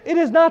pain, it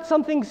is not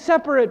something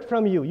separate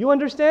from you. You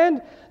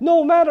understand?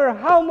 No matter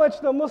how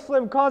much the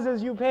Muslim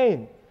causes you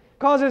pain,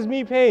 causes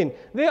me pain,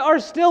 they are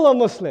still a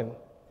Muslim.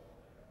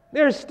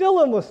 They're still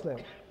a Muslim.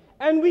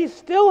 And we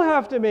still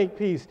have to make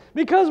peace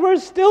because we're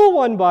still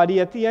one body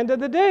at the end of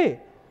the day.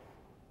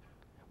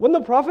 When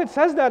the Prophet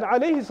says that,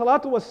 alayhi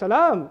salatu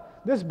wassalam,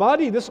 this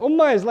body, this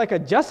ummah is like a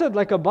jasad,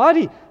 like a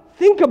body.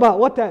 Think about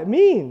what that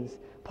means.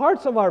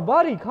 Parts of our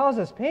body cause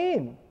us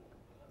pain.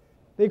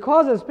 They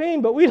cause us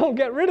pain, but we don't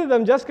get rid of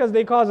them just because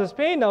they cause us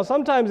pain. Now,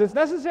 sometimes it's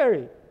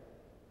necessary.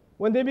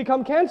 When they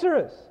become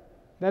cancerous,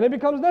 then it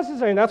becomes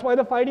necessary. And that's why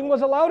the fighting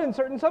was allowed in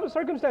certain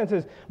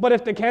circumstances. But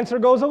if the cancer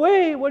goes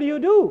away, what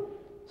do?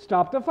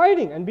 Stop the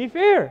fighting and be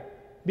fair.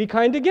 Be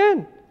kind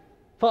again.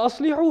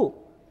 فَأَصْلِحُوا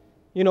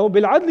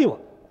بِالْعَدْلِ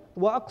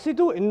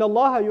وَأَقْسِطُوا إِنَّ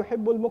اللَّهَ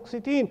يُحِبُّ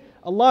الْمُقْسِطِينَ.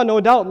 Allah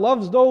no doubt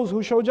loves those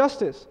who show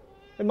justice.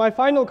 In my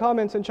final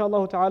comments,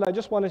 inshallah ta'ala, I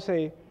just want to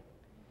say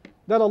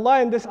that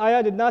Allah in this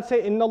ayah did not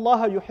say, إِنَّ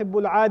اللَّهَ يُحِبُّ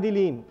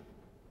الْعَادِلِينَ.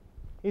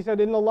 He said,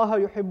 إِنَّ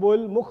اللَّهَ يُحِبُّ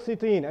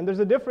الْمُقْسِطِينَ. And there's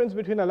a difference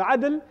between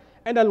al-adl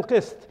and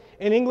al-qist.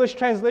 In English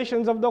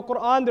translations of the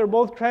Quran, they're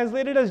both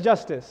translated as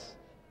justice.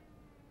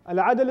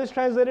 Al-adl is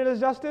translated as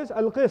justice,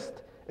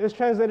 al-qist is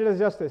translated as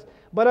justice.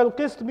 But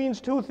al-qist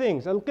means two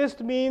things.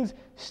 Al-qist means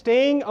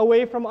staying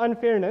away from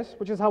unfairness,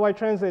 which is how I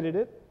translated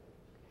it.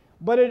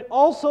 But it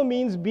also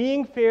means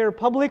being fair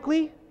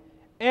publicly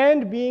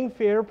and being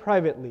fair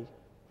privately.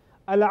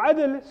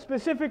 Al-adl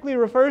specifically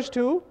refers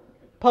to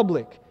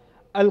public.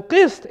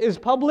 Al-qist is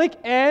public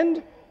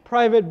and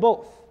private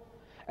both.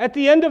 At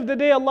the end of the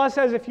day, Allah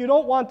says, if you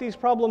don't want these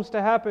problems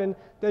to happen,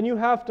 then you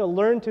have to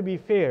learn to be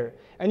fair.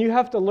 And you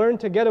have to learn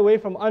to get away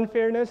from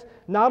unfairness,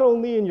 not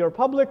only in your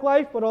public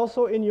life, but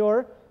also in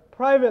your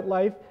private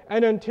life.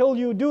 And until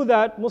you do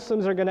that,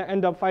 Muslims are going to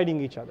end up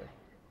fighting each other.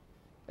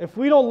 If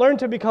we don't learn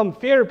to become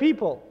fair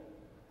people,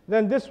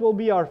 then this will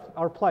be our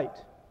plight.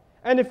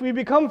 And if we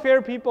become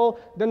fair people,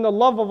 then the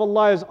love of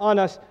Allah is on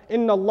us.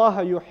 إِنَّ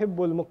اللَّهَ يُحِبُّ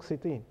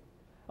الْمُقْسِطِينَ.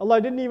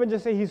 Allah didn't even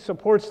just say He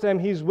supports them,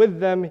 He's with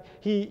them,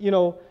 He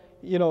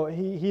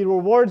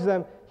rewards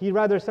them. He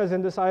rather says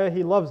in this ayah,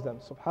 He loves them.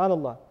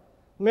 Subhanallah.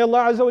 May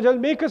Allah Azza wa Jal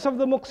make us of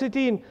the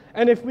muqsiteen.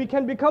 And if we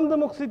can become the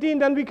muqsiteen,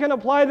 then we can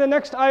apply the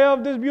next ayah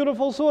of this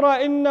beautiful surah,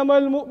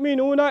 إِنَّمَا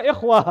الْمُؤْمِنُونَ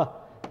إِخْوَةً.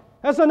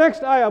 That's the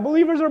next ayah.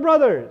 Believers are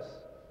brothers.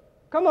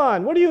 Come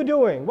on, what are you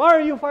doing? Why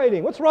are you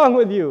fighting? What's wrong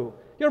with you?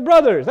 You're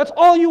brothers. That's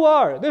all you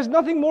are. There's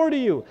nothing more to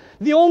you.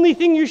 The only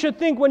thing you should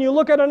think when you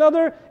look at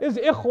another is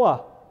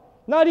ikhwa.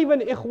 Not even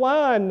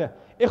ikhwan.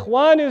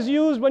 Ikhwan is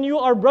used when you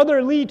are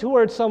brotherly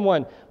towards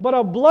someone.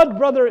 But blood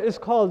brothers are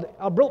called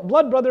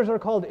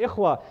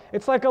ikhwa.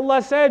 It's like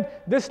Allah said,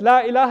 this la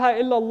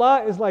ilaha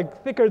illallah is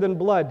like thicker than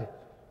blood.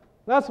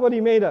 That's what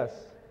He made us.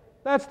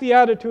 That's the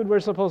attitude we're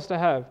supposed to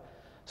have.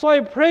 So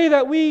I pray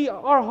that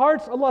our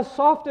hearts, Allah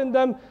soften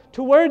them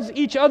towards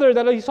each other,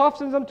 that He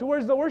softens them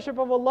towards the worship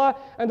of Allah,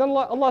 and then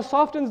Allah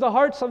softens the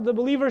hearts of the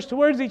believers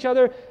towards each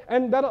other,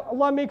 and that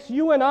Allah makes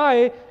you and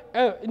I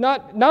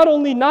not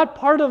only not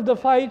part of the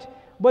fight,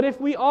 but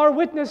if we are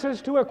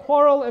witnesses to a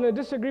quarrel and a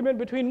disagreement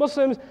between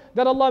Muslims,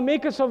 that Allah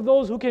make us of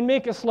those who can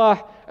make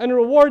islah and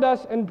reward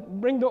us and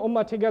bring the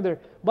ummah together.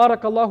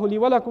 Barakallahu li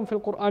wa lakum fil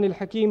Qur'an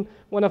al-Hakim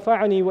wa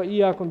nafa'ani wa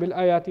iyyakum bil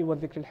ayati wa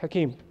dhikr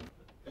al-Hakim.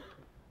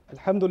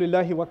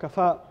 Alhamdulillahi wa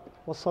kafa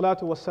wa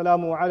salatu wa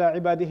salamu ala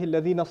ibadihi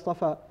alladhina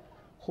istafa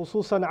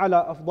khususan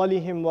ala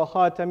afdalihim wa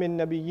khatamin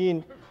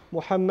nabiyyin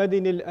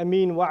Muhammadin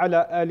al-Amin wa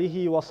ala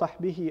alihi wa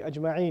sahbihi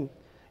ajma'in.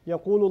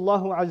 يقول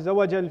الله عز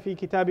وجل في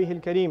كتابه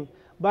الكريم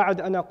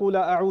بعد أن أقول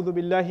أعوذ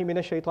بالله من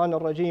الشيطان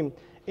الرجيم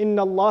إن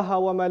الله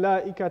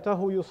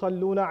وملائكته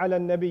يصلون على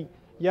النبي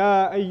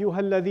يا أيها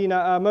الذين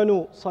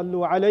آمنوا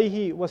صلوا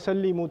عليه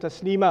وسلموا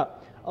تسليما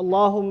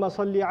اللهم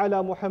صل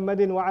على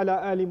محمد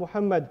وعلى آل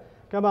محمد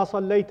كما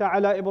صليت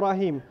على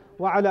إبراهيم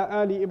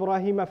وعلى آل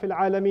إبراهيم في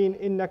العالمين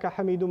إنك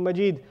حميد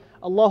مجيد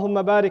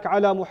اللهم بارك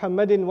على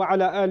محمد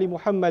وعلى آل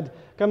محمد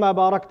كما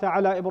باركت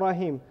على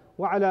إبراهيم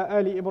وعلى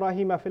آل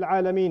إبراهيم في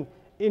العالمين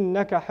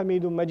إنك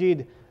حميد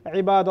مجيد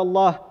عباد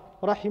الله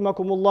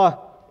رحمكم الله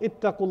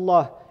اتقوا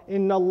الله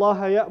إن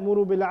الله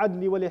يأمر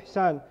بالعدل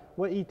والإحسان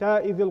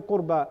وإيتاء ذي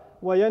القربى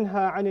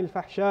وينهى عن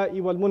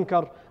الفحشاء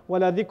والمنكر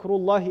ولذكر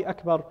الله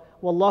أكبر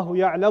والله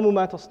يعلم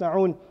ما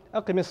تصنعون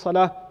أقم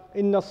الصلاة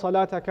إن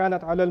الصلاة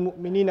كانت على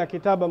المؤمنين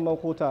كتابا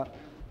موقوتا